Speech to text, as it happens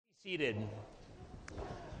Seated.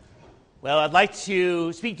 Well, I'd like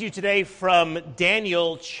to speak to you today from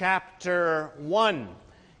Daniel chapter 1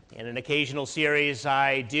 in an occasional series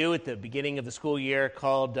I do at the beginning of the school year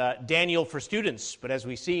called Daniel for Students. But as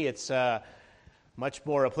we see, it's much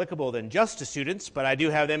more applicable than just to students, but I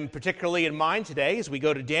do have them particularly in mind today as we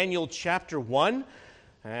go to Daniel chapter 1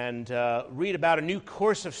 and read about a new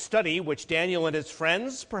course of study which Daniel and his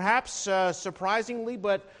friends, perhaps surprisingly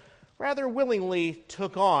but rather willingly,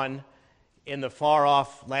 took on in the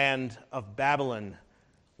far-off land of Babylon,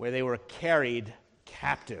 where they were carried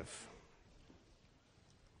captive.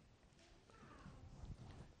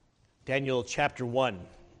 Daniel chapter 1.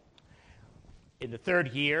 In the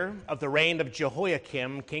third year of the reign of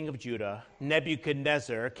Jehoiakim, king of Judah,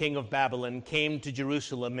 Nebuchadnezzar, king of Babylon, came to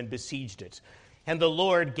Jerusalem and besieged it. And the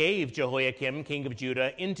Lord gave Jehoiakim, king of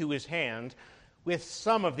Judah, into his hand with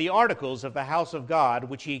some of the articles of the house of God,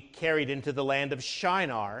 which he carried into the land of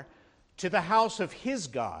Shinar, to the house of his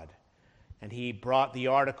God. And he brought the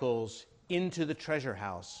articles into the treasure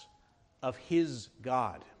house of his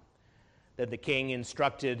God. Then the king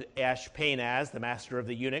instructed Ashpenaz, the master of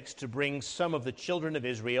the eunuchs, to bring some of the children of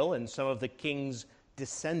Israel and some of the king's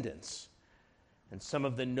descendants and some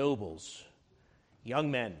of the nobles, young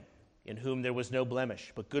men in whom there was no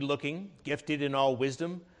blemish, but good-looking, gifted in all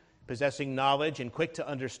wisdom, possessing knowledge and quick to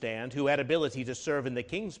understand, who had ability to serve in the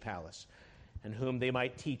king's palace, and whom they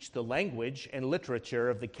might teach the language and literature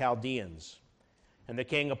of the Chaldeans. And the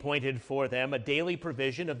king appointed for them a daily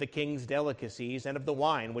provision of the king's delicacies and of the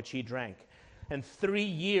wine which he drank, and 3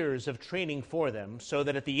 years of training for them, so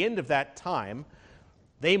that at the end of that time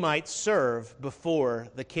they might serve before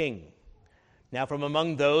the king. Now from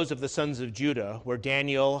among those of the sons of Judah were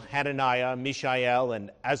Daniel, Hananiah, Mishael, and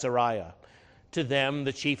Azariah. To them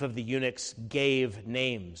the chief of the eunuchs gave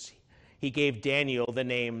names. He gave Daniel the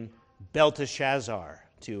name Belteshazzar,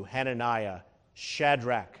 to Hananiah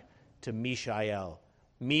Shadrach, to Mishael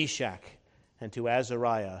Meshach, and to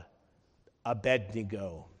Azariah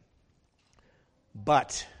Abednego.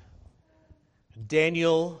 But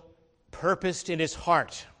Daniel purposed in his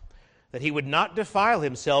heart that he would not defile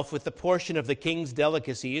himself with the portion of the king's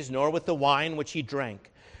delicacies, nor with the wine which he drank.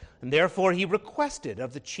 And therefore he requested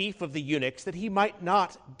of the chief of the eunuchs that he might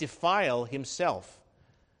not defile himself.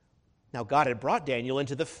 Now God had brought Daniel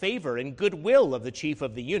into the favor and goodwill of the chief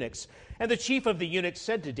of the eunuchs. And the chief of the eunuchs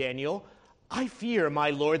said to Daniel, I fear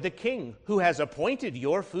my lord the king, who has appointed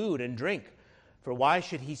your food and drink. For why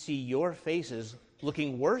should he see your faces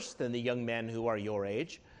looking worse than the young men who are your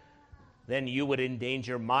age? Then you would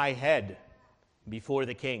endanger my head before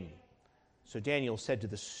the king. So Daniel said to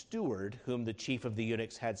the steward, whom the chief of the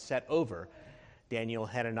eunuchs had set over Daniel,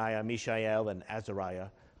 Hananiah, Mishael, and Azariah,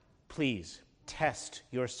 please test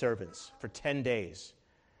your servants for 10 days,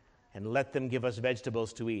 and let them give us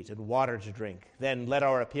vegetables to eat and water to drink. Then let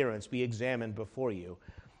our appearance be examined before you,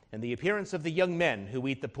 and the appearance of the young men who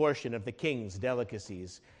eat the portion of the king's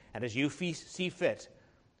delicacies. And as you see fit,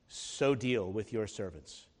 so deal with your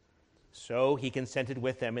servants. So he consented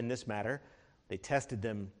with them in this matter. They tested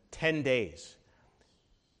them 10 days.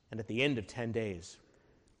 And at the end of 10 days,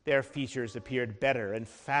 their features appeared better and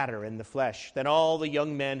fatter in the flesh than all the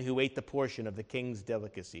young men who ate the portion of the king's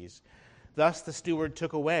delicacies. Thus the steward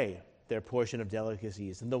took away their portion of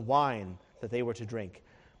delicacies and the wine that they were to drink,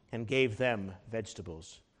 and gave them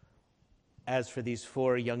vegetables. As for these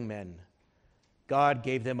 4 young men, God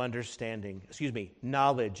gave them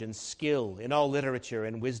knowledge and skill in all literature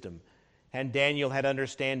and wisdom. And Daniel had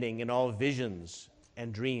understanding in all visions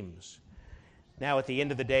and dreams. Now at the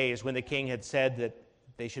end of the days, when the king had said that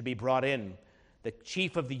they should be brought in, the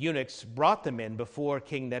chief of the eunuchs brought them in before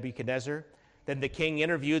King Nebuchadnezzar. Then the king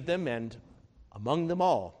interviewed them, and among them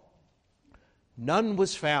all, none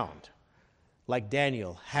was found like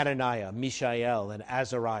Daniel, Hananiah, Mishael, and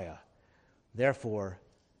Azariah. Therefore,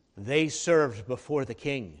 they served before the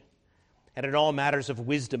king, and in all matters of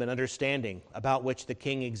wisdom and understanding about which the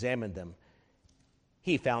king examined them,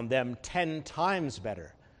 he found them 10 times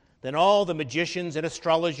better than all the magicians and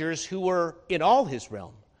astrologers who were in all his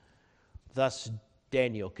realm. Thus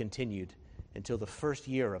Daniel continued until the first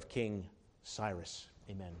year of King Cyrus.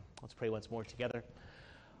 Amen. Let's pray once more together.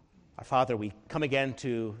 Our Father, we come again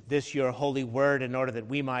to this your holy word in order that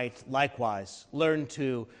we might likewise learn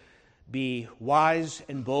to be wise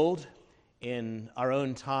and bold in our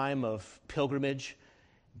own time of pilgrimage,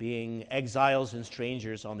 being exiles and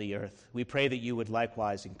strangers on the earth. We pray that you would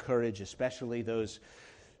likewise encourage especially those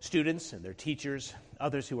students and their teachers,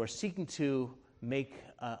 others who are seeking to make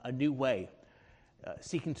a new way,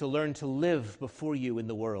 seeking to learn to live before you in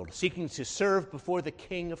the world, seeking to serve before the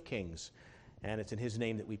King of Kings. And it's in his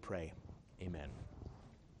name that we pray. Amen.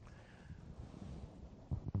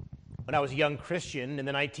 When I was a young Christian in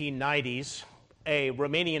the 1990s, a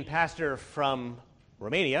Romanian pastor from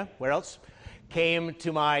Romania, where else, came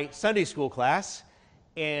to my Sunday school class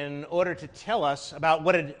in order to tell us about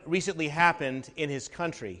what had recently happened in his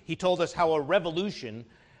country. He told us how a revolution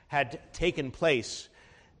had taken place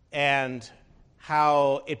and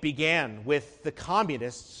how it began with the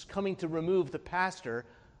communists coming to remove the pastor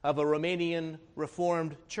of a Romanian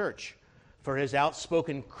Reformed church for his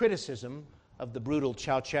outspoken criticism of the brutal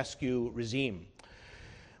Ceausescu regime.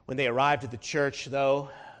 When they arrived at the church,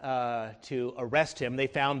 though, to arrest him, they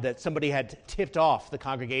found that somebody had tipped off the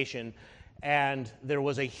congregation and there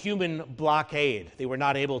was a human blockade. They were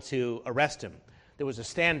not able to arrest him. There was a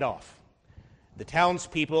standoff. The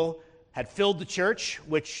townspeople had filled the church,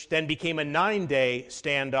 which then became a 9-day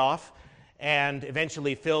standoff, and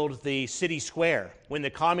eventually filled the city square. When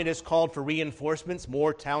the communists called for reinforcements,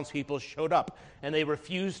 more townspeople showed up, and they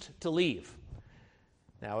refused to leave.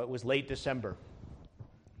 Now, it was late December.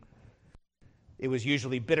 It was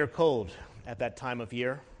usually bitter cold at that time of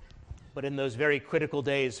year, but in those very critical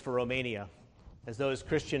days for Romania, as those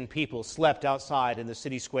Christian people slept outside in the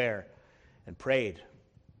city square and prayed,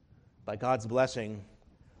 by God's blessing,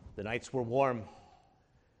 the nights were warm,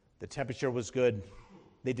 the temperature was good,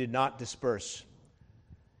 they did not disperse.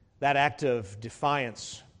 That act of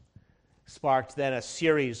defiance sparked then a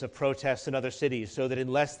series of protests in other cities, so that in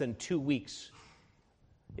less than 2 weeks,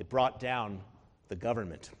 it brought down the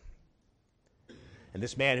government. And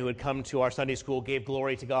this man who had come to our Sunday school gave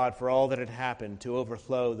glory to God for all that had happened to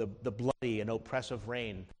overthrow the bloody and oppressive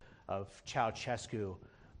reign of Ceausescu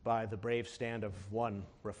by the brave stand of one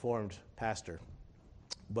Reformed pastor.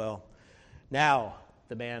 Well, now,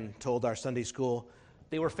 the man told our Sunday school,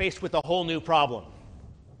 they were faced with a whole new problem.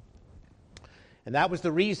 And that was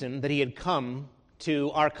the reason that he had come to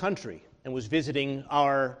our country and was visiting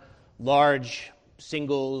our large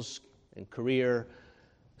singles and career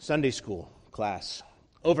Sunday school class.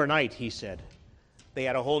 Overnight, he said, they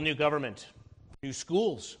had a whole new government, new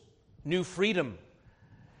schools, new freedom.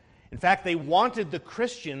 In fact, they wanted the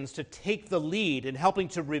Christians to take the lead in helping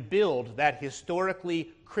to rebuild that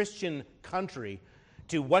historically Christian country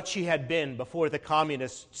to what she had been before the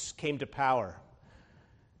communists came to power.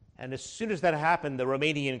 And as soon as that happened, the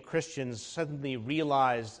Romanian Christians suddenly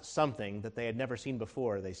realized something that they had never seen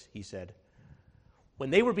before, he said. When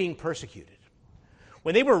they were being persecuted,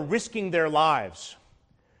 when they were risking their lives,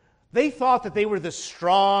 they thought that they were the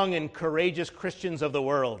strong and courageous Christians of the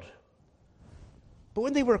world. But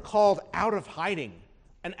when they were called out of hiding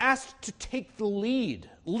and asked to take the lead,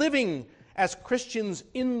 living as Christians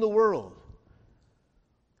in the world,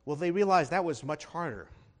 well, they realized that was much harder.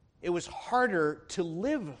 It was harder to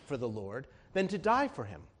live for the Lord than to die for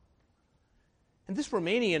him. And this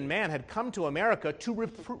Romanian man had come to America to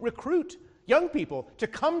recruit young people to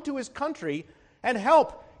come to his country and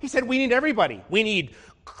help. He said, we need everybody. We need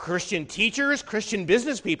Christian teachers, Christian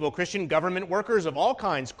business people, Christian government workers of all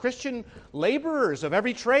kinds, Christian laborers of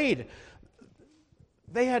every trade.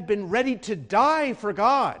 They had been ready to die for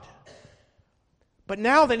God. But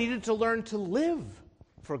now they needed to learn to live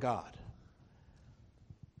for God.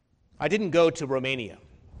 I didn't go to Romania,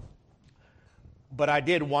 but I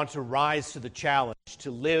did want to rise to the challenge to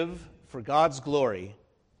live for God's glory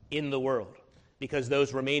in the world, because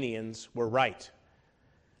those Romanians were right.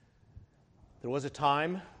 There was a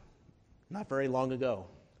time, not very long ago,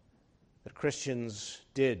 that Christians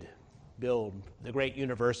did build the great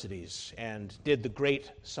universities and did the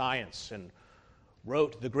great science and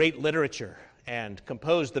wrote the great literature and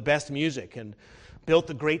composed the best music and built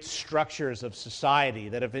the great structures of society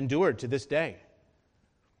that have endured to this day.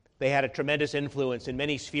 They had a tremendous influence in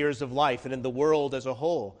many spheres of life and in the world as a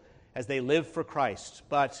whole as they lived for Christ.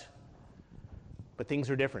 But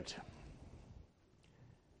things are different.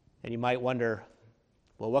 And you might wonder,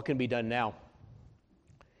 well, what can be done now?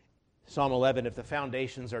 Psalm 11, if the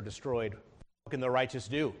foundations are destroyed, what can the righteous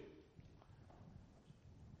do?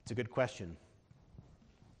 It's a good question.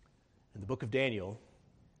 And the book of Daniel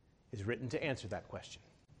is written to answer that question.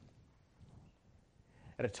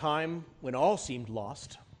 At a time when all seemed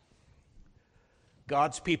lost,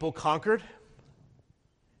 God's people conquered,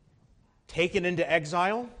 taken into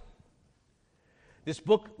exile, this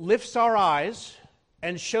book lifts our eyes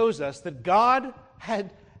and shows us that God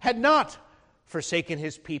had not forsaken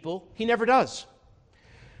his people. He never does.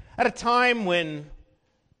 At a time when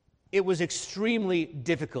it was extremely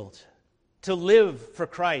difficult to live for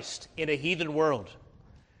Christ in a heathen world,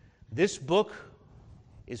 this book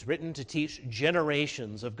is written to teach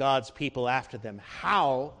generations of God's people after them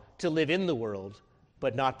how to live in the world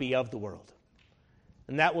but not be of the world.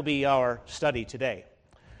 And that will be our study today.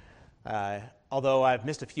 Although I've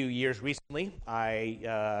missed a few years recently,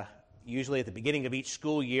 I usually at the beginning of each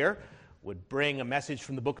school year would bring a message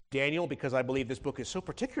from the book of Daniel because I believe this book is so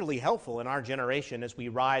particularly helpful in our generation as we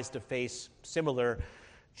rise to face similar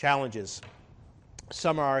challenges.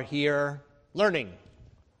 Some are here learning.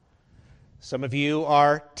 Some of you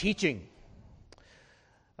are teaching.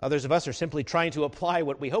 Others of us are simply trying to apply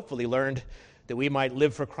what we hopefully learned that we might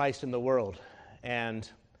live for Christ in the world and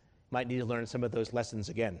might need to learn some of those lessons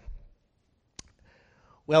again.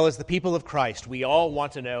 Well, as the people of Christ, we all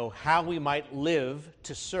want to know how we might live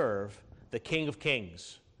to serve the King of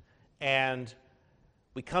Kings. And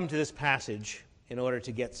we come to this passage in order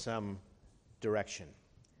to get some direction.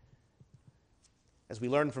 As we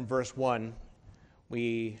learn from verse 1,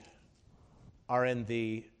 we are in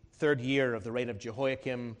the third year of the reign of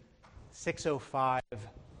Jehoiakim, 605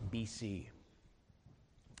 BC.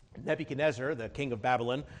 Nebuchadnezzar, the king of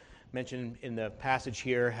Babylon, mentioned in the passage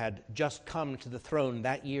here, had just come to the throne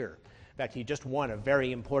that year. In fact, he just won a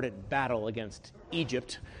very important battle against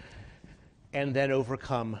Egypt and then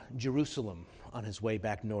overcome Jerusalem on his way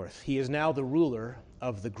back north. He is now the ruler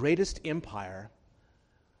of the greatest empire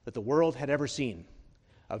that the world had ever seen.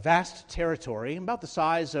 A vast territory, about the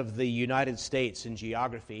size of the United States in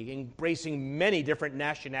geography, embracing many different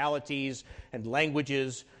nationalities and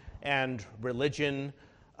languages and religion,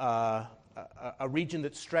 a region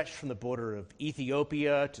that stretched from the border of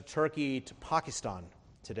Ethiopia to Turkey to Pakistan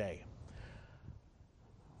today.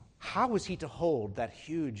 How was he to hold that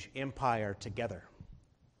huge empire together?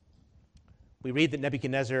 We read that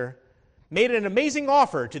Nebuchadnezzar made an amazing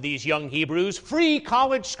offer to these young Hebrews, free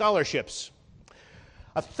college scholarships,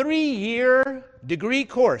 a 3-year degree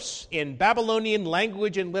course in Babylonian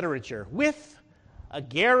language and literature with a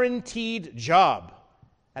guaranteed job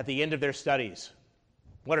at the end of their studies.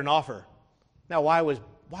 What an offer. Now, why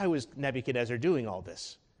was Nebuchadnezzar doing all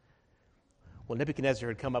this? Well, Nebuchadnezzar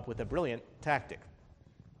had come up with a brilliant tactic.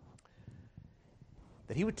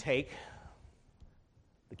 That he would take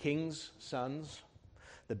the king's sons,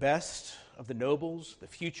 the best of the nobles, the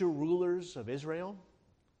future rulers of Israel,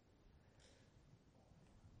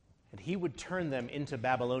 and he would turn them into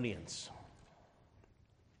Babylonians.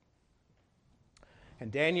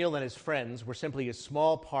 And Daniel and his friends were simply a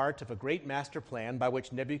small part of a great master plan by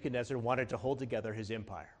which Nebuchadnezzar wanted to hold together his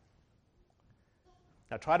empire.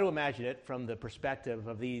 Now try to imagine it from the perspective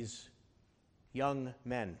of these young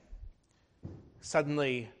men,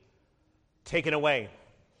 suddenly taken away,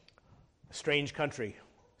 a strange country,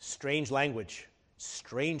 strange language,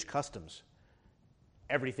 strange customs,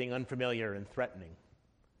 everything unfamiliar and threatening.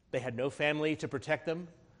 They had no family to protect them,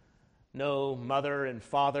 no mother and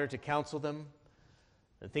father to counsel them.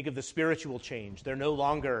 And think of the spiritual change. They're no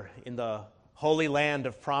longer in the holy land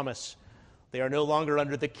of promise. They are no longer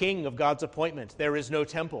under the king of God's appointment. There is no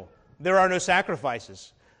temple. There are no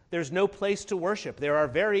sacrifices. There's no place to worship. There are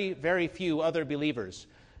very, very few other believers.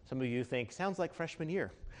 Some of you think, sounds like freshman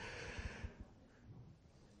year.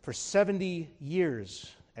 For 70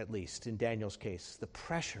 years, at least, in Daniel's case, the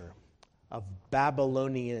pressure of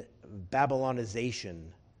Babylonization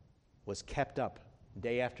was kept up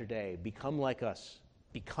day after day. Become like us.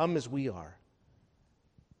 Become as we are.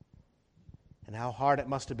 And how hard it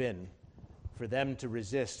must have been for them to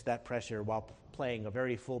resist that pressure while playing a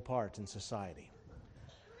very full part in society.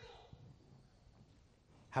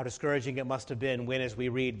 How discouraging it must have been when, as we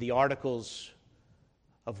read, the articles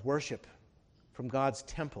of worship from God's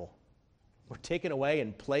temple were taken away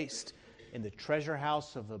and placed in the treasure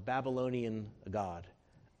house of a Babylonian god.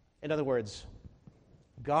 In other words,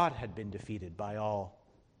 God had been defeated by all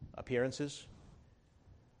appearances.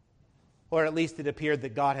 Or at least it appeared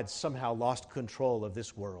that God had somehow lost control of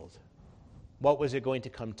this world. What was it going to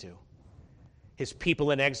come to? His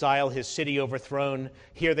people in exile, his city overthrown.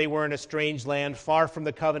 Here they were in a strange land, far from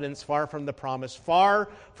the covenants, far from the promise, far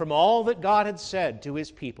from all that God had said to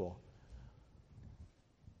his people.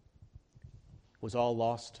 Was all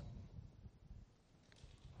lost?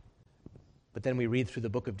 But then we read through the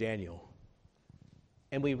book of Daniel,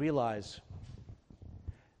 and we realize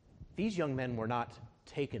these young men were not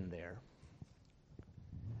taken there.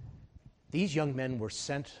 These young men were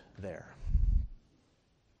sent there.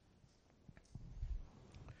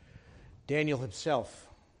 Daniel himself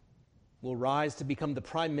will rise to become the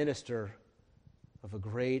prime minister of a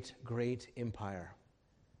great, great empire.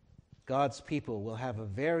 God's people will have a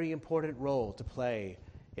very important role to play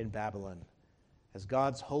in Babylon as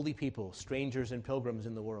God's holy people, strangers and pilgrims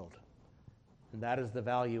in the world. And that is the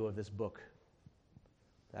value of this book.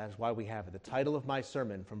 That is why we have it. The title of my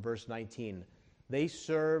sermon from verse 19, they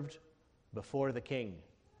served before the king.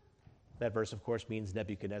 That verse, of course, means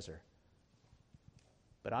Nebuchadnezzar.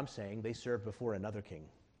 But I'm saying they served before another king.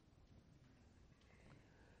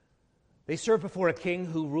 They served before a king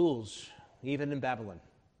who rules, even in Babylon,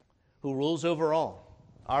 who rules over all.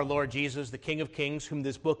 Our Lord Jesus, the King of Kings, whom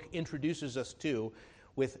this book introduces us to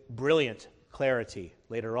with brilliant clarity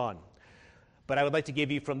later on. But I would like to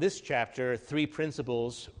give you from this chapter 3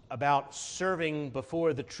 principles about serving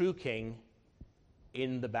before the true king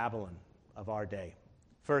in the Babylon of our day.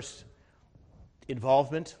 First,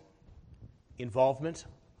 involvement.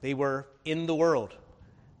 They were in the world.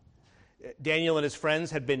 Daniel and his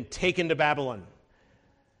friends had been taken to Babylon.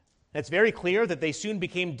 It's very clear that they soon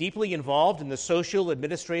became deeply involved in the social,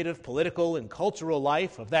 administrative, political, and cultural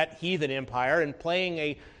life of that heathen empire and playing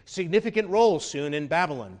a significant role soon in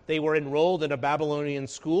Babylon. They were enrolled in a Babylonian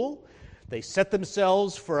school. They set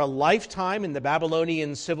themselves for a lifetime in the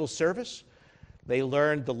Babylonian civil service. They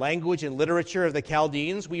learned the language and literature of the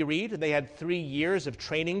Chaldeans, we read, and they had 3 years of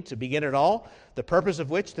training to begin it all, the purpose of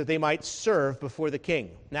which that they might serve before the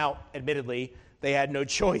king. Now, admittedly, they had no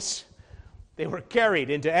choice. They were carried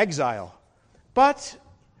into exile. But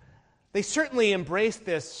they certainly embraced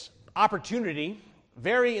this opportunity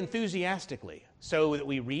very enthusiastically, so that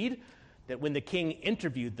we read that when the king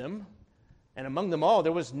interviewed them, and among them all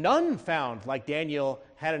there was none found like Daniel,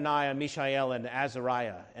 Hananiah, Mishael, and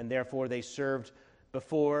Azariah, and therefore they served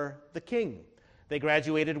before the king. They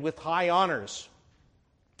graduated with high honors,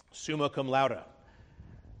 summa cum laude.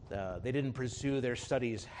 They didn't pursue their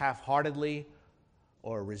studies half-heartedly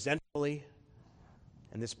or resentfully.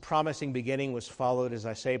 And this promising beginning was followed, as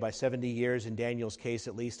I say, by 70 years, in Daniel's case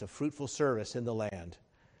at least, of fruitful service in the land,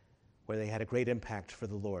 where they had a great impact for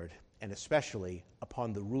the Lord, and especially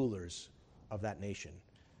upon the rulers of that nation.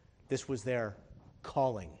 This was their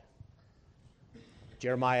calling.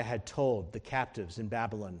 Jeremiah had told the captives in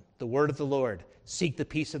Babylon, the word of the Lord, seek the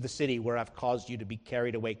peace of the city where I've caused you to be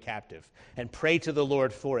carried away captive, and pray to the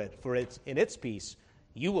Lord for it, for it's in its peace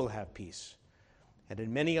you will have peace. And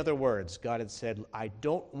in many other words, God had said, I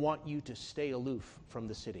don't want you to stay aloof from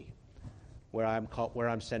the city where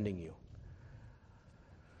I'm sending you.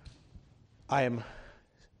 I am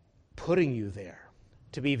putting you there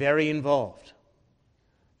to be very involved.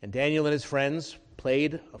 And Daniel and his friends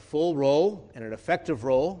played a full role and an effective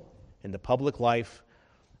role in the public life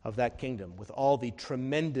of that kingdom, with all the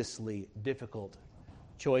tremendously difficult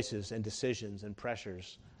choices and decisions and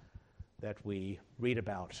pressures that we read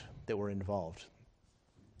about that were involved.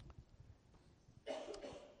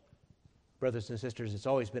 Brothers and sisters, it's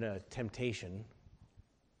always been a temptation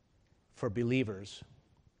for believers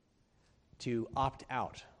to opt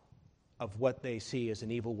out of what they see as an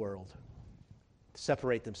evil world, to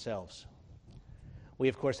separate themselves. We,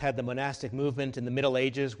 of course, had the monastic movement in the Middle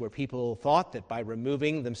Ages, where people thought that by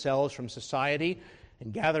removing themselves from society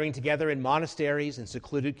and gathering together in monasteries and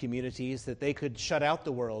secluded communities, that they could shut out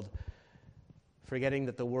the world, forgetting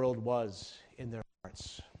that the world was in their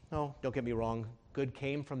hearts. No, don't get me wrong, good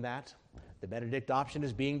came from that. The Benedict option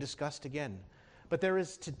is being discussed again. But there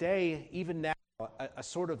is today, even now, a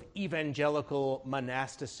sort of evangelical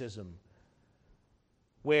monasticism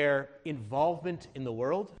where involvement in the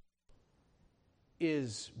world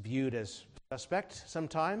is viewed as suspect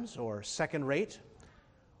sometimes or second rate.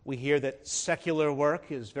 We hear that secular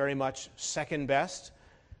work is very much second best.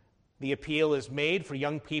 The appeal is made for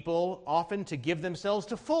young people often to give themselves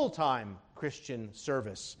to full-time Christian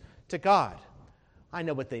service to God. I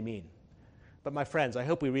know what they mean. But my friends, I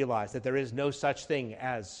hope we realize that there is no such thing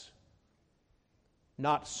as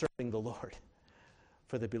not serving the Lord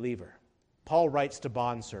for the believer. Paul writes to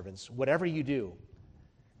bondservants, whatever you do,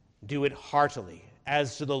 do it heartily,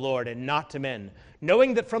 as to the Lord and not to men,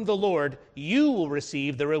 knowing that from the Lord you will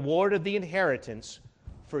receive the reward of the inheritance,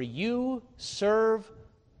 for you serve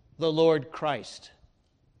the Lord Christ.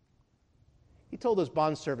 He told those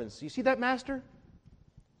bondservants, you see that master?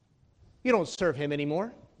 You don't serve him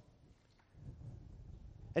anymore.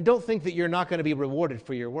 And don't think that you're not going to be rewarded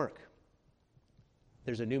for your work.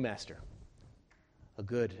 There's a new master, a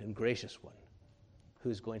good and gracious one,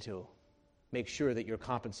 who's going to make sure that you're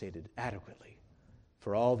compensated adequately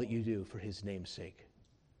for all that you do for his name's sake.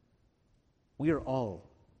 We are all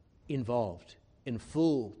involved in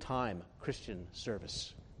full-time Christian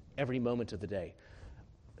service every moment of the day.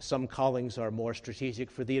 Some callings are more strategic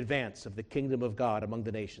for the advance of the kingdom of God among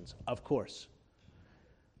the nations, of course.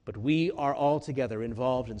 But we are all together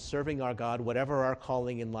involved in serving our God, whatever our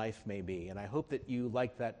calling in life may be. And I hope that you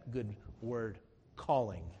like that good word,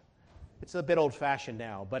 calling. It's a bit old-fashioned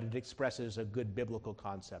now, but it expresses a good biblical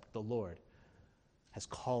concept. The Lord has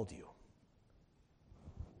called you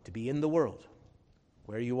to be in the world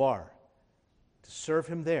where you are, to serve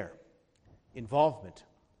him there. Involvement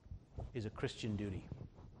is a Christian duty.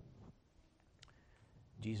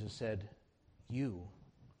 Jesus said, "You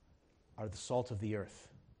are the salt of the earth."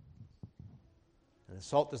 And the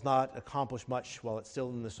salt does not accomplish much while it's still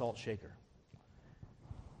in the salt shaker.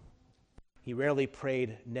 He rarely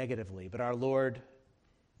prayed negatively, but our Lord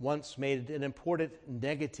once made an important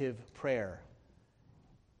negative prayer.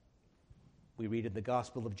 We read in the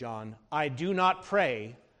Gospel of John, "I do not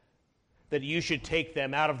pray that you should take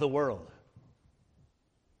them out of the world."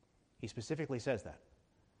 He specifically says that.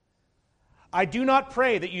 "I do not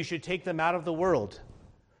pray that you should take them out of the world.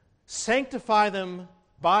 Sanctify them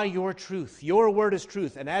by your truth. Your word is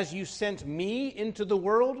truth. And as you sent me into the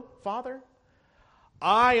world, Father,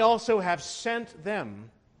 I also have sent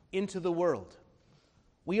them into the world."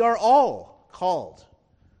 We are all called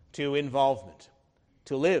to involvement,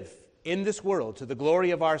 to live in this world to the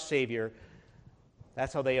glory of our Savior.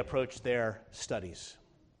 That's how they approached their studies.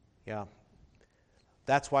 Yeah.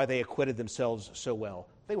 That's why they acquitted themselves so well.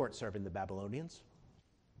 They weren't serving the Babylonians.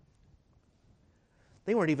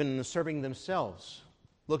 They weren't even serving themselves,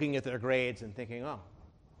 looking at their grades and thinking, "Oh,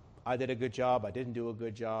 I did a good job, I didn't do a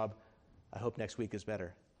good job, I hope next week is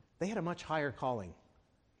better." They had a much higher calling.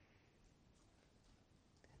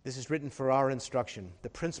 This is written for our instruction, the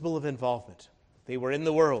principle of involvement. They were in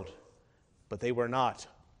the world, but they were not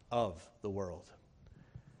of the world.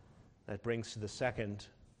 That brings to the second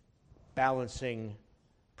balancing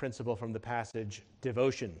principle from the passage,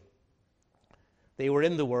 devotion. They were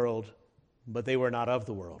in the world, but they were not of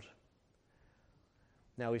the world.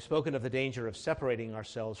 Now, we've spoken of the danger of separating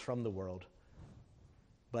ourselves from the world,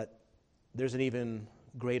 but there's an even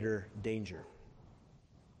greater danger.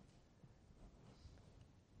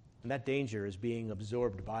 And that danger is being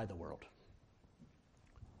absorbed by the world,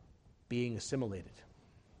 being assimilated,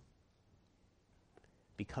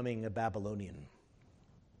 becoming a Babylonian,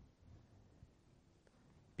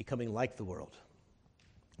 becoming like the world.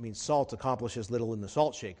 I mean, salt accomplishes little in the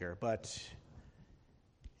salt shaker, but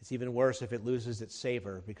it's even worse if it loses its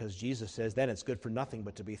savor, because Jesus says then it's good for nothing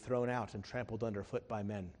but to be thrown out and trampled underfoot by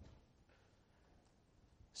men.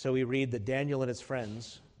 So we read that Daniel and his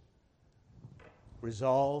friends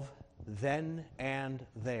resolve then and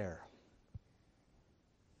there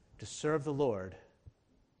to serve the Lord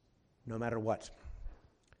no matter what,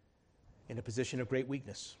 in a position of great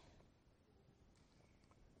weakness,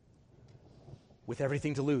 with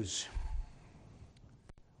everything to lose,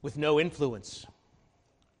 with no influence.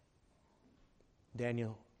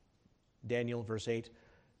 Daniel, verse 8,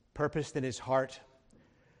 purposed in his heart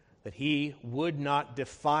that he would not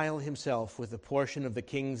defile himself with a portion of the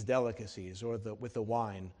king's delicacies or with the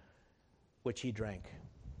wine which he drank.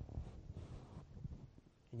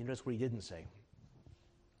 And you notice what he didn't say.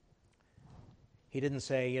 He didn't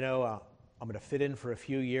say, I'm going to fit in for a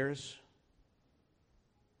few years,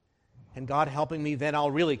 and God helping me, then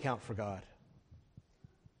I'll really count for God.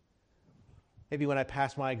 Maybe when I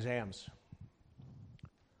pass my exams,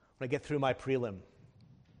 when I get through my prelim,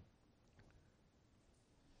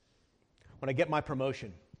 when I get my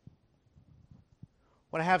promotion,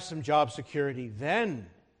 when I have some job security, then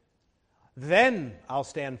I'll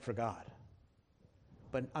stand for God.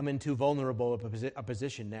 But I'm in too vulnerable a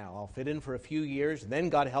position now. I'll fit in for a few years, then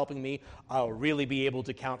God helping me, I'll really be able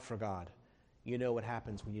to count for God. You know what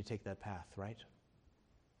happens when you take that path, right?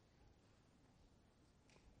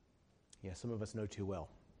 Yeah, some of us know too well.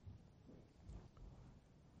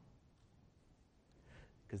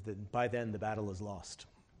 Because by then the battle is lost.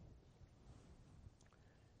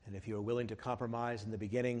 And if you are willing to compromise in the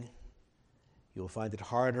beginning, you'll find it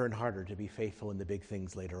harder and harder to be faithful in the big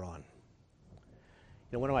things later on.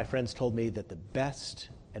 One of my friends told me that the best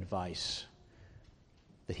advice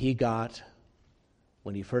that he got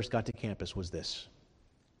when he first got to campus was this.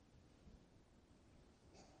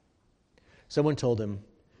 Someone told him,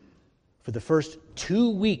 for the first 2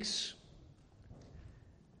 weeks,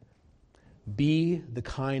 be the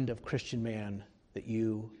kind of Christian man that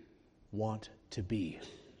you want to be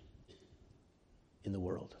in the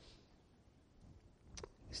world.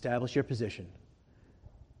 Establish your position,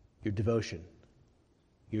 your devotion,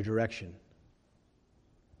 your direction.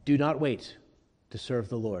 Do not wait to serve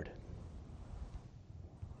the Lord.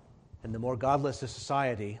 And the more godless a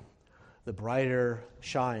society, the brighter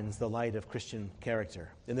shines the light of Christian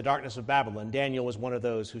character. In the darkness of Babylon, Daniel was one of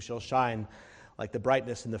those who shall shine like the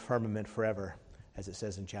brightness in the firmament forever, as it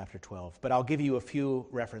says in chapter 12. But I'll give you a few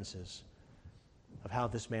references of how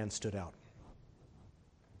this man stood out.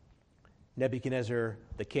 Nebuchadnezzar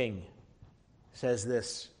the king says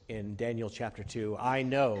this in Daniel chapter 2, I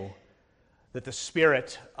know that the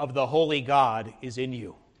Spirit of the holy God is in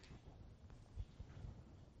you.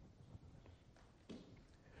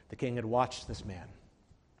 The king had watched this man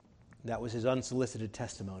That was his unsolicited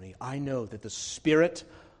testimony. I know that the Spirit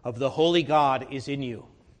of the Holy God is in you.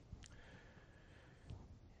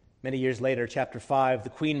 Many years later, chapter 5, the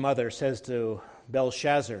Queen Mother says to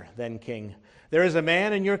Belshazzar, then king, "There is a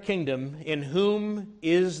man in your kingdom in whom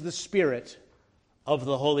is the Spirit of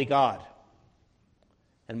the Holy God."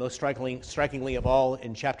 And most strikingly of all,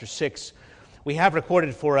 in chapter 6, we have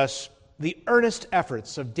recorded for us the earnest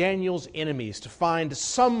efforts of Daniel's enemies to find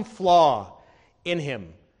some flaw in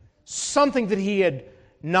him, something that he had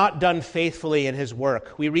not done faithfully in his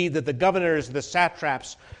work. We read that the governors, the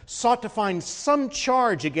satraps, sought to find some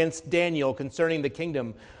charge against Daniel concerning the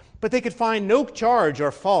kingdom, but they could find no charge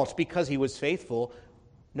or fault because he was faithful,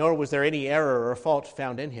 nor was there any error or fault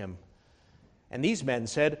found in him. And these men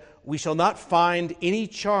said, "We shall not find any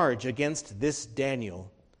charge against this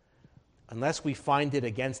Daniel unless we find it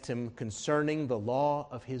against him concerning the law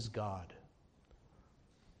of his God."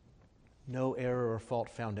 No error or fault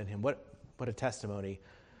found in him. What a testimony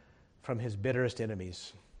from his bitterest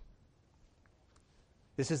enemies.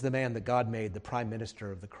 This is the man that God made the prime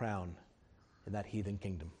minister of the crown in that heathen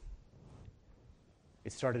kingdom.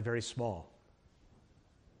 It started very small.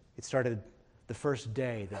 It started the first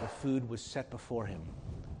day that the food was set before him.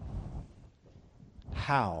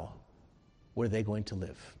 How were they going to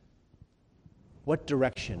live? What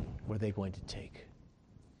direction were they going to take?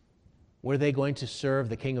 Were they going to serve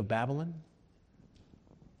the king of Babylon?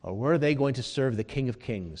 Or were they going to serve the King of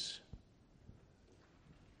Kings?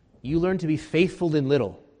 You learn to be faithful in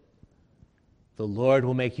little. The Lord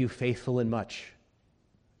will make you faithful in much.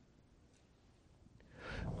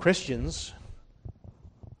 Christians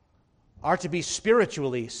are to be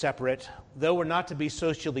spiritually separate, though we're not to be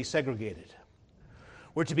socially segregated.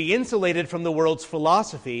 We're to be insulated from the world's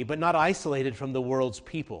philosophy, but not isolated from the world's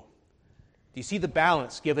people. Do you see the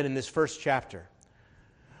balance given in this first chapter?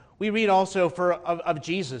 We read also of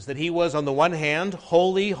Jesus that he was, on the one hand,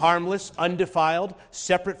 holy, harmless, undefiled,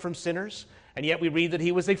 separate from sinners, and yet we read that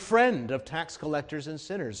he was a friend of tax collectors and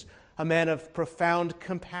sinners, a man of profound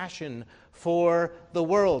compassion for the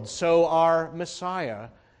world. So our Messiah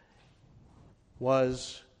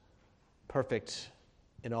was perfect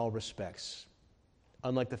in all respects.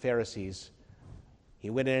 Unlike the Pharisees,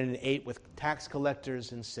 he went in and ate with tax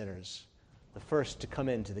collectors and sinners, the first to come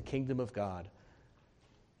into the kingdom of God.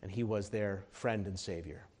 And he was their friend and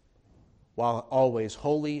Savior, while always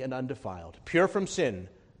holy and undefiled, pure from sin,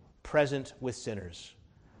 present with sinners.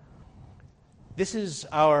 This is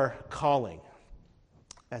our calling,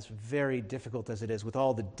 as very difficult as it is, with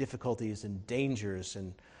all the difficulties and dangers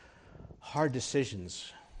and hard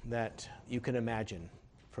decisions that you can imagine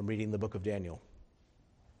from reading the book of Daniel.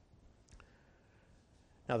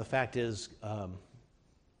 Now, the fact is,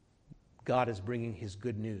 God is bringing his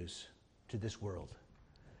good news to this world.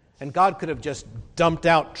 And God could have just dumped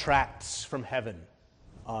out tracts from heaven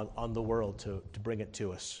on the world to bring it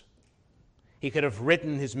to us. He could have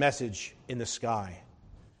written his message in the sky.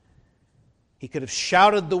 He could have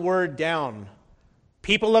shouted the word down,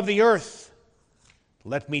 "People of the earth,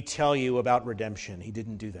 let me tell you about redemption." He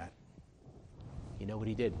didn't do that. You know what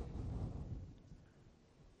he did?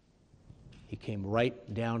 He came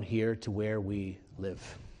right down here to where we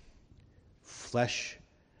live. Flesh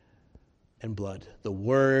and blood. The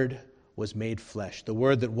Word was made flesh. The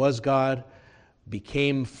Word that was God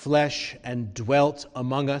became flesh and dwelt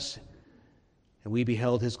among us, and we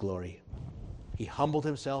beheld his glory. He humbled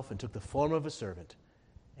himself and took the form of a servant,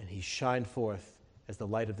 and he shined forth as the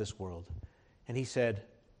light of this world. And he said,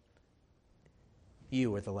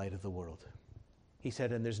 "You are the light of the world." He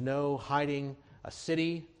said, and there's no hiding a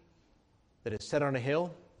city that is set on a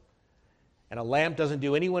hill, and a lamp doesn't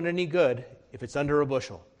do anyone any good if it's under a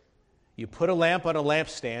bushel. You put a lamp on a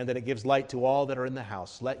lampstand, and it gives light to all that are in the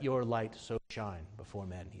house. Let your light so shine before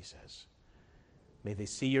men, he says. May they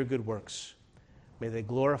see your good works. May they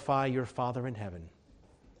glorify your Father in heaven.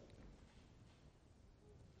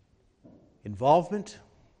 Involvement,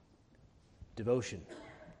 devotion.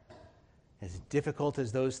 As difficult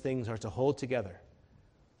as those things are to hold together,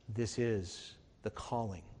 this is the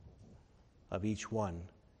calling of each one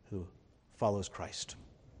who follows Christ.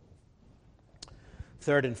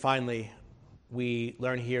 Third and finally, we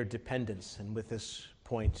learn here dependence, and with this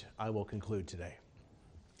point I will conclude today.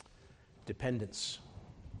 Dependence.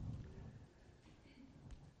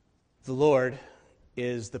 The Lord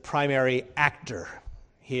is the primary actor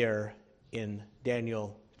here in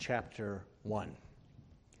Daniel chapter 1.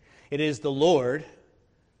 It is the Lord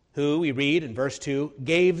who, we read in verse 2,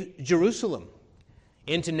 gave Jerusalem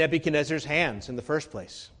into Nebuchadnezzar's hands in the first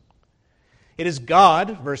place. It is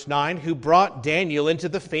God, verse 9, who brought Daniel into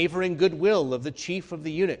the favor and goodwill of the chief of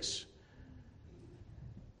the eunuchs.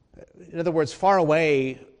 In other words, far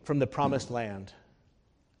away from the promised land,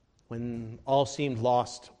 when all seemed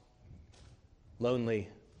lost, lonely,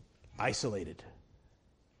 isolated,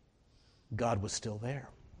 God was still there.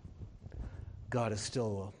 God is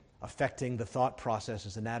still affecting the thought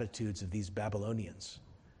processes and attitudes of these Babylonians.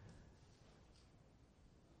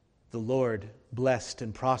 The Lord blessed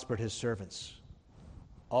and prospered his servants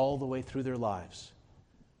all the way through their lives.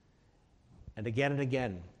 And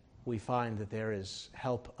again, we find that there is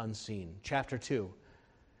help unseen. Chapter 2,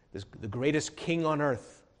 the greatest king on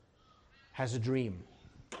earth has a dream.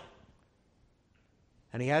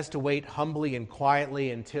 And he has to wait humbly and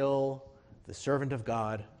quietly until the servant of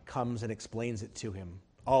God comes and explains it to him.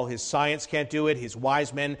 All his science can't do it, his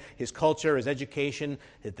wise men, his culture, his education,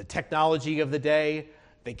 the technology of the day,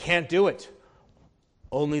 they can't do it.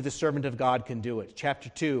 Only the servant of God can do it. Chapter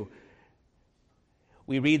 2,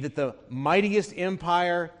 we read that the mightiest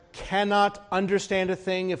empire cannot understand a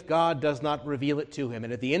thing if God does not reveal it to him.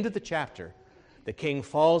 And at the end of the chapter, the king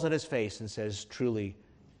falls on his face and says, truly,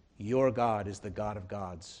 your God is the God of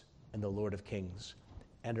gods and the Lord of kings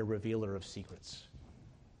and a revealer of secrets.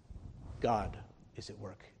 God is at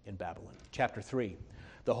work in Babylon. Chapter 3,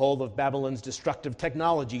 the whole of Babylon's destructive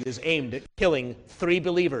technology is aimed at killing 3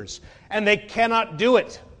 believers, and they cannot do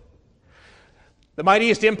it. The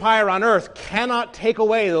mightiest empire on earth cannot take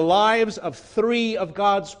away the lives of 3 of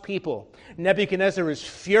God's people. Nebuchadnezzar is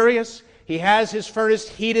furious. He has his furnace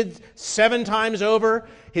heated 7 times over.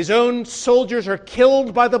 His own soldiers are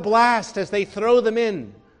killed by the blast as they throw them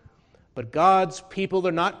in. But God's people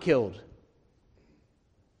are not killed.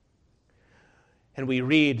 And we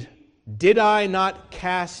read, did I not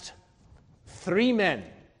cast 3 men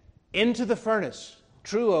into the furnace?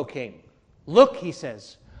 True, O king. Look, he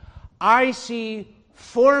says, I see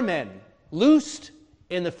 4 men loosed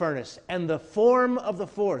in the furnace, and the form of the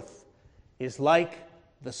 4th is like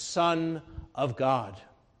the Son of God.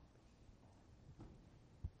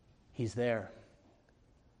 He's there.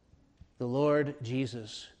 The Lord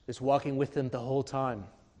Jesus is walking with them the whole time.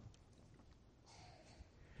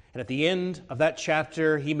 And at the end of that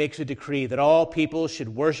chapter, he makes a decree that all people should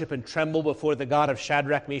worship and tremble before the God of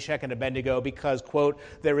Shadrach, Meshach, and Abednego because, quote,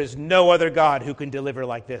 there is no other God who can deliver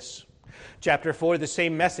like this. Chapter 4, the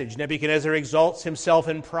same message. Nebuchadnezzar exalts himself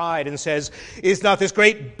in pride and says, is not this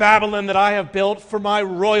great Babylon that I have built for my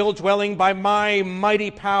royal dwelling by my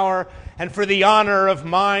mighty power and for the honor of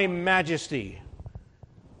my majesty?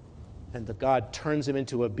 And the God turns him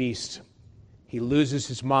into a beast. He loses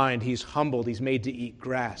his mind. He's humbled. He's made to eat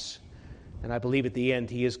grass. And I believe at the end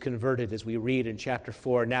he is converted, as we read in chapter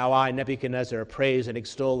 4. Now I, Nebuchadnezzar, praise and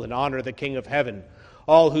extol and honor the King of heaven,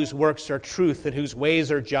 all whose works are truth and whose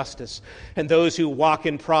ways are justice, and those who walk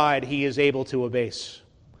in pride he is able to abase.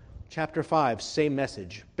 Chapter 5, same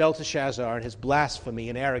message. Belteshazzar and his blasphemy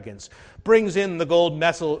and arrogance brings in the gold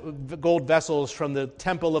vessels from the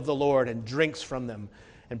temple of the Lord and drinks from them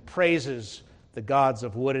and praises the gods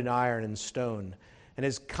of wood and iron and stone. And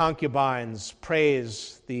his concubines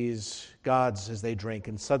praise these gods as they drink.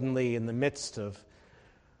 And suddenly, in the midst of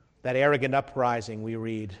that arrogant uprising, we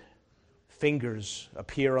read, fingers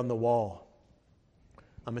appear on the wall.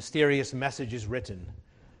 A mysterious message is written.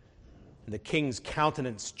 And the king's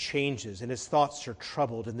countenance changes, and his thoughts are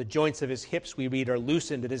troubled. And the joints of his hips, we read, are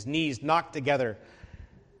loosened, and his knees knocked together.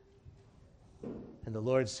 And the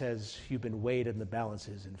Lord says, you've been weighed in the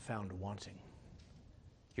balances and found wanting.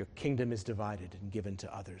 Your kingdom is divided and given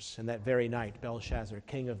to others. And that very night, Belshazzar,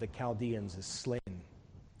 king of the Chaldeans, is slain.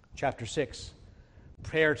 Chapter 6,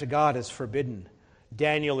 prayer to God is forbidden.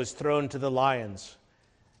 Daniel is thrown to the lions.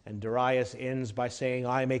 And Darius ends by saying,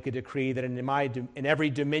 I make a decree that in every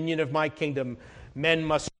dominion of my kingdom, men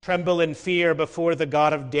must tremble in fear before the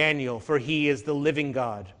God of Daniel, for he is the living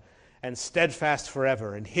God and steadfast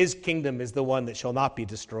forever. And his kingdom is the one that shall not be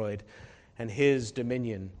destroyed, and his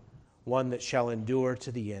dominion one that shall endure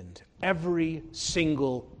to the end. Every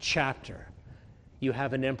single chapter, you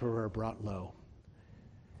have an emperor brought low.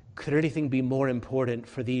 Could anything be more important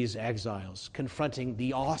for these exiles, confronting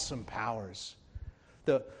the awesome powers,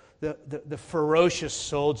 the ferocious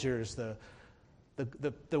soldiers, the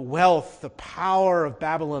wealth, the power of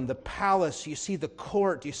Babylon, the palace? You see the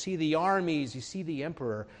court, you see the armies, you see the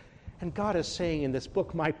emperor. And God is saying in this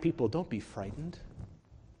book, my people, don't be frightened.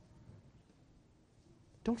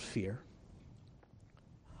 Don't fear.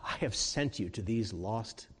 I have sent you to these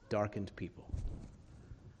lost, darkened people.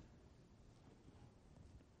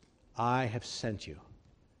 I have sent you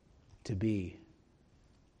to be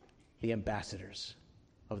the ambassadors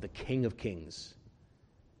of the King of Kings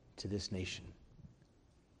to this nation.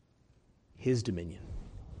 His dominion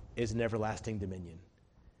is an everlasting dominion,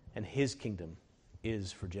 and his kingdom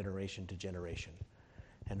is for generation to generation.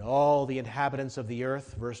 And all the inhabitants of the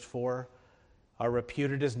earth, verse 4, are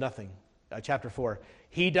reputed as nothing. Chapter 4,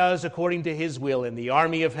 he does according to his will in the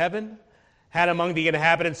army of heaven and among the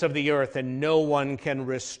inhabitants of the earth, and no one can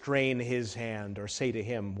restrain his hand or say to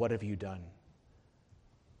him, what have you done?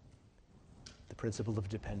 The principle of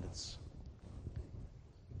dependence.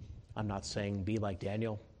 I'm not saying be like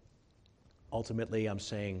Daniel. Ultimately, I'm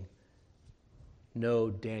saying know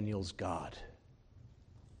Daniel's God.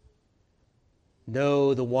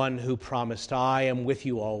 Know the one who promised, I am with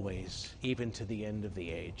you always, even to the end of the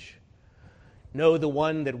age. Know the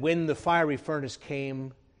one that when the fiery furnace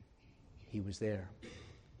came, he was there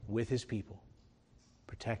with his people,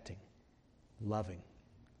 protecting, loving,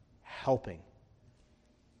 helping,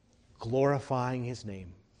 glorifying his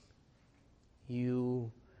name.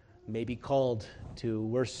 You may be called to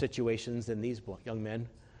worse situations than these young men,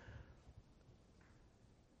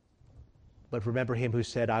 but remember him who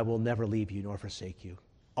said, I will never leave you nor forsake you.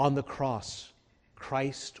 On the cross,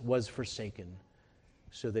 Christ was forsaken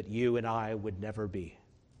so that you and I would never be.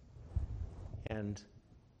 And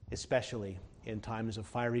especially in times of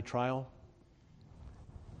fiery trial,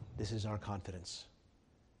 this is our confidence.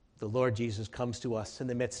 The Lord Jesus comes to us in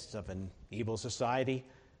the midst of an evil society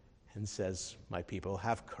and says, my people,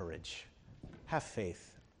 have courage, have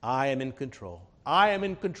faith. I am in control. I am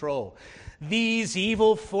in control. These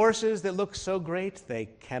evil forces that look so great, they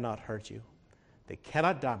cannot hurt you. They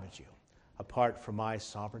cannot damage you apart from my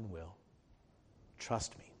sovereign will.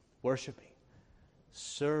 Trust me. Worship me.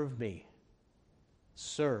 Serve me.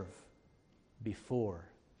 Serve before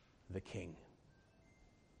the King.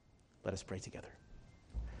 Let us pray together.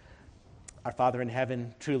 Our Father in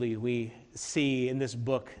heaven, truly we see in this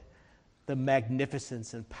book the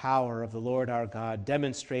magnificence and power of the Lord our God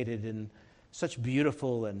demonstrated in such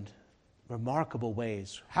beautiful and remarkable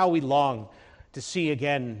ways. How we long to see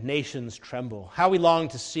again nations tremble. How we long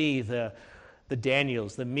to see the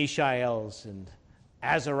Daniels, the Mishaels, and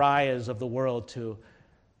Azariahs of the world to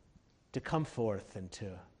come forth and to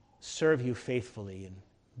serve you faithfully in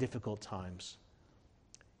difficult times.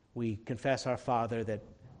 We confess, our Father, that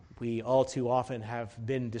we all too often have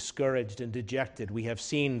been discouraged and dejected. We have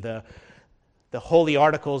seen the holy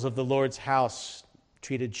articles of the Lord's house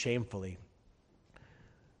treated shamefully.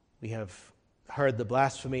 We have heard the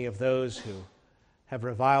blasphemy of those who have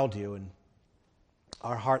reviled you, and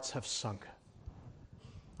our hearts have sunk.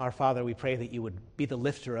 Our Father, we pray that you would be the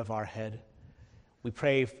lifter of our head. We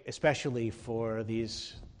pray especially for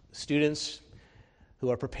these students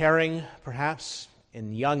who are preparing, perhaps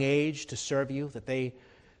in young age, to serve you, that they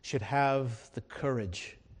should have the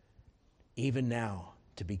courage, even now,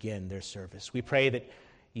 to begin their service. We pray that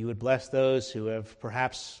you would bless those who have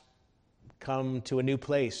perhaps come to a new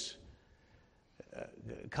place,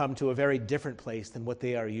 come to a very different place than what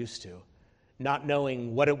they are used to, not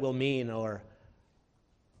knowing what it will mean or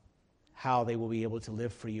how they will be able to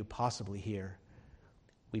live for you possibly here.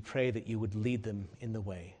 We pray that you would lead them in the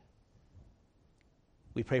way.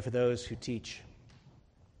 We pray for those who teach.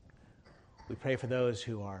 We pray for those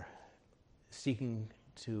who are seeking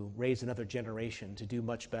to raise another generation to do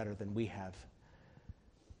much better than we have.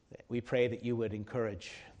 We pray that you would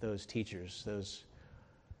encourage those teachers, those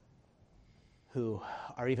who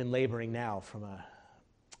are even laboring now from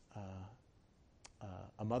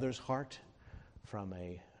a mother's heart, from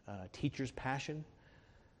a teacher's passion,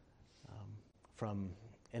 from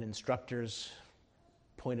an instructor's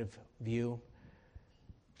point of view,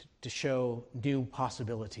 to show new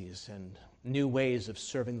possibilities and new ways of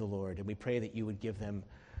serving the Lord. And we pray that you would give them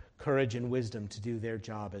courage and wisdom to do their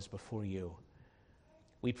job as before you.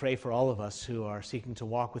 We pray for all of us who are seeking to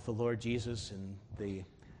walk with the Lord Jesus in the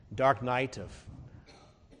dark night of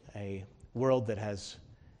a world that has,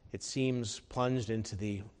 it seems, plunged into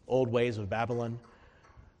the old ways of Babylon.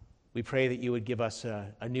 We pray that you would give us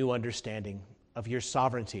a new understanding of your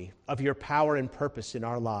sovereignty, of your power and purpose in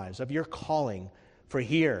our lives, of your calling for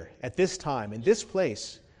here, at this time, in this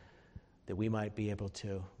place, that we might be able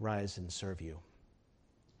to rise and serve you.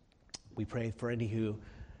 We pray for any who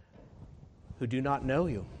do not know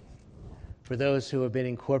you, for those who have been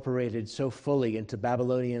incorporated so fully into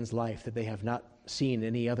Babylonians' life that they have not seen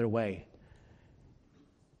any other way.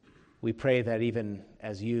 We pray that even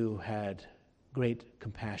as you had great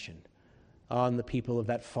compassion on the people of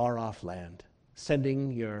that far-off land,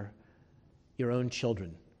 sending your own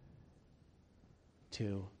children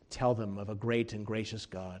to tell them of a great and gracious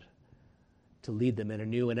God, to lead them in a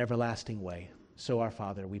new and everlasting way. So, our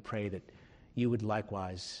Father, we pray that you would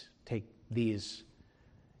likewise take these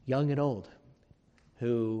young and old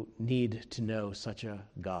who need to know such a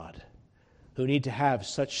God, who need to have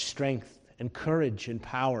such strength and courage and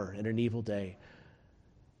power in an evil day.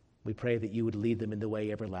 We pray that you would lead them in the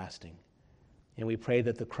way everlasting. And we pray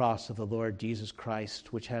that the cross of the Lord Jesus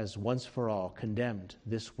Christ, which has once for all condemned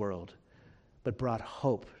this world, but brought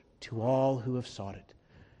hope to all who have sought it,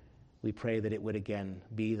 we pray that it would again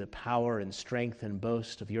be the power and strength and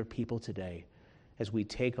boast of your people today as we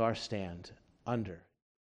take our stand under